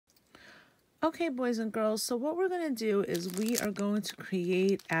Okay, boys and girls, so what we're going to do is we are going to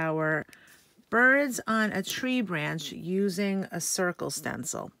create our birds on a tree branch using a circle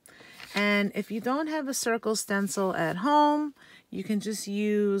stencil. And if you don't have a circle stencil at home, you can just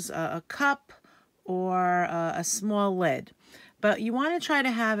use a cup or a small lid. But you want to try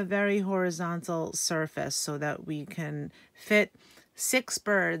to have a very horizontal surface so that we can fit 6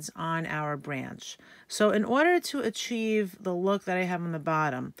 birds on our branch. So in order to achieve the look that I have on the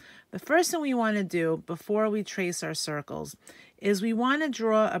bottom, the first thing we want to do before we trace our circles is we want to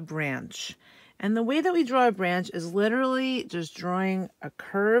draw a branch. And the way that we draw a branch is literally just drawing a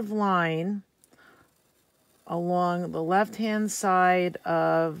curved line along the left-hand side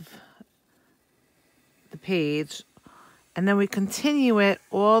of the page, and then we continue it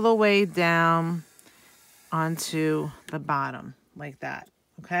all the way down onto the bottom like that,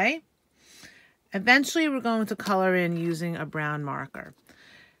 okay? Eventually we're going to color in using a brown marker.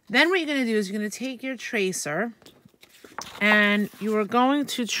 Then what you're going to do is you're going to take your tracer and you are going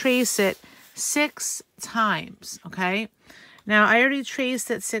to trace it 6 times, okay? Now, I already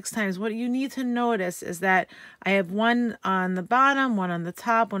traced it 6 times. What you need to notice is that I have one on the bottom, one on the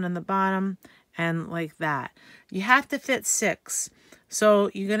top, one on the bottom, and like that. You have to fit 6. So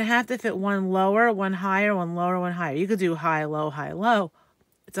you're going to have to fit one lower, one higher, one lower, one higher. You could do high, low, high, low.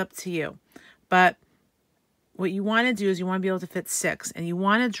 It's up to you. But what you want to do is you want to be able to fit 6, and you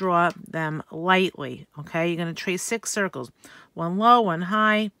want to draw them lightly, okay? You're going to trace 6 circles. One low, one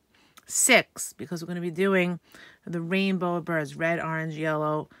high, 6, because we're going to be doing the rainbow of birds, red, orange,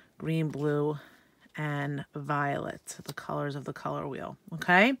 yellow, green, blue, and violet, the colors of the color wheel,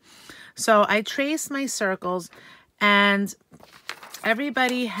 okay? So I traced my circles, and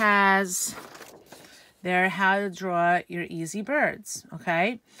everybody has their how to draw your easy birds,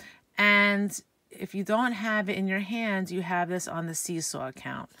 okay? And if you don't have it in your hands, you have this on the Seesaw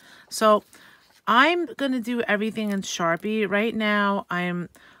account. So I'm going to do everything in Sharpie. Right now, I'm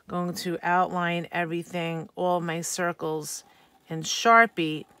going to outline everything, all my circles in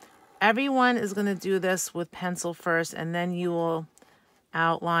Sharpie. Everyone is going to do this with pencil first, and then you will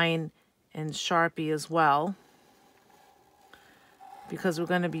outline in Sharpie as well, because we're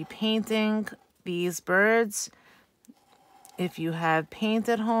going to be painting these birds. If you have paint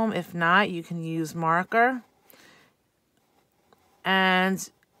at home, if not, you can use marker. And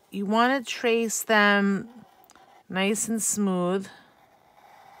you want to trace them nice and smooth.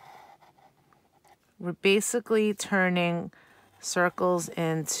 We're basically turning circles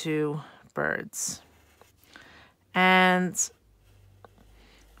into birds. And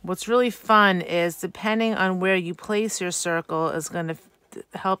what's really fun is depending on where you place your circle is going to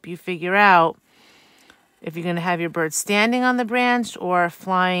help you figure out if you're going to have your bird standing on the branch or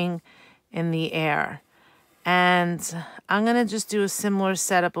flying in the air. And I'm going to just do a similar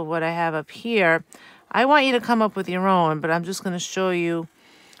setup of what I have up here. I want you to come up with your own, but I'm just going to show you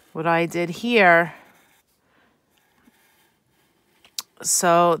what I did here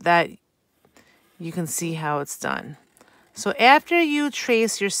so that you can see how it's done. So after you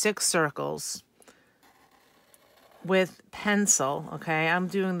trace your 6 circles with pencil, okay, I'm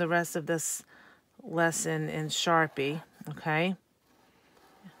doing the rest of this lesson in Sharpie, okay,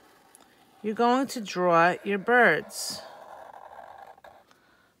 you're going to draw your birds.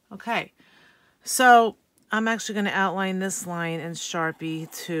 Okay, so I'm actually going to outline this line in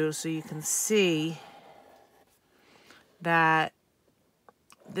Sharpie too, so you can see that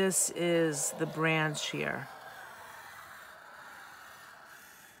this is the branch here.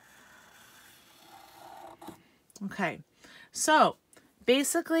 Okay, so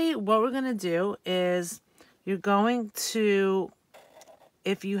basically what we're going to do is you're going to,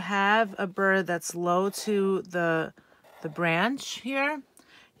 if you have a bird that's low to the branch here,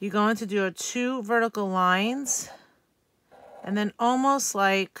 you're going to do 2 vertical lines and then almost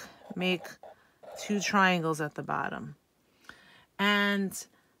like make 2 triangles at the bottom. And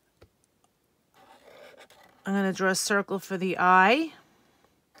I'm going to draw a circle for the eye,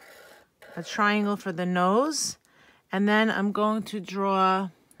 a triangle for the nose, and then I'm going to draw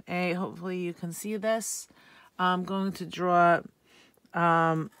a, hopefully you can see this, I'm going to draw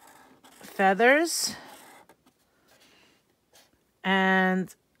feathers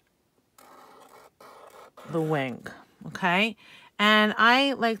and the wing, okay? And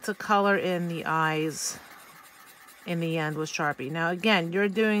I like to color in the eyes in the end with Sharpie. Now again, you're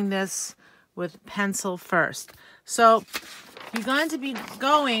doing this with pencil first. So you're going to be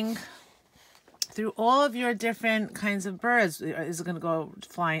going through all of your different kinds of birds. Is it going to go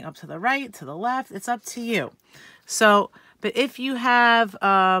flying up to the right, to the left? It's up to you. So, but if you have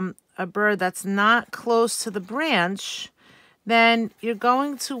a bird that's not close to the branch, then you're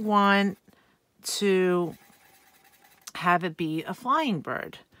going to want to have it be a flying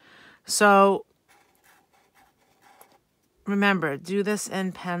bird. So remember, do this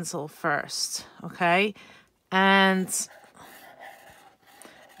in pencil first, okay? And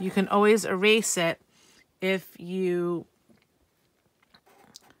you can always erase it if you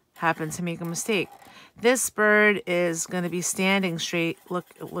happen to make a mistake. This bird is going to be standing straight,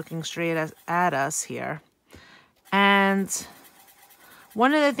 looking straight at us here. And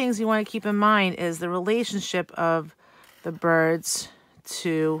one of the things you want to keep in mind is the relationship of the birds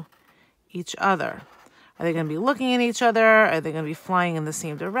to each other. Are they going to be looking at each other? Are they going to be flying in the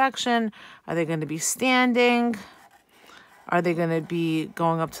same direction? Are they going to be standing? Are they going to be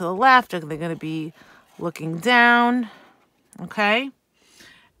going up to the left? Are they going to be looking down? Okay?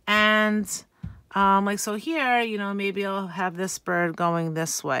 And like so here, you know, maybe I'll have this bird going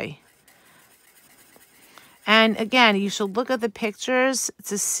this way. And again, you should look at the pictures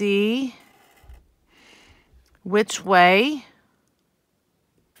to see which way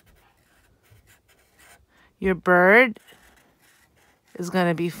your bird is going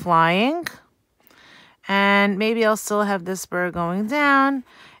to be flying. And maybe I'll still have this bird going down.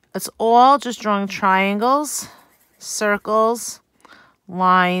 It's all just drawing triangles, circles,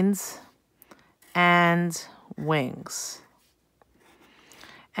 lines, and wings.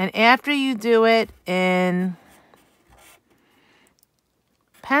 And after you do it in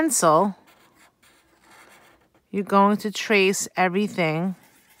pencil, you're going to trace everything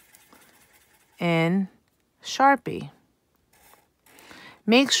in Sharpie.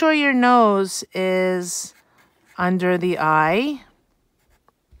 Make sure your nose is under the eye,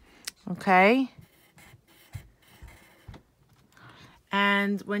 okay?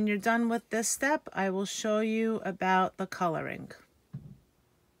 And when you're done with this step, I will show you about the coloring.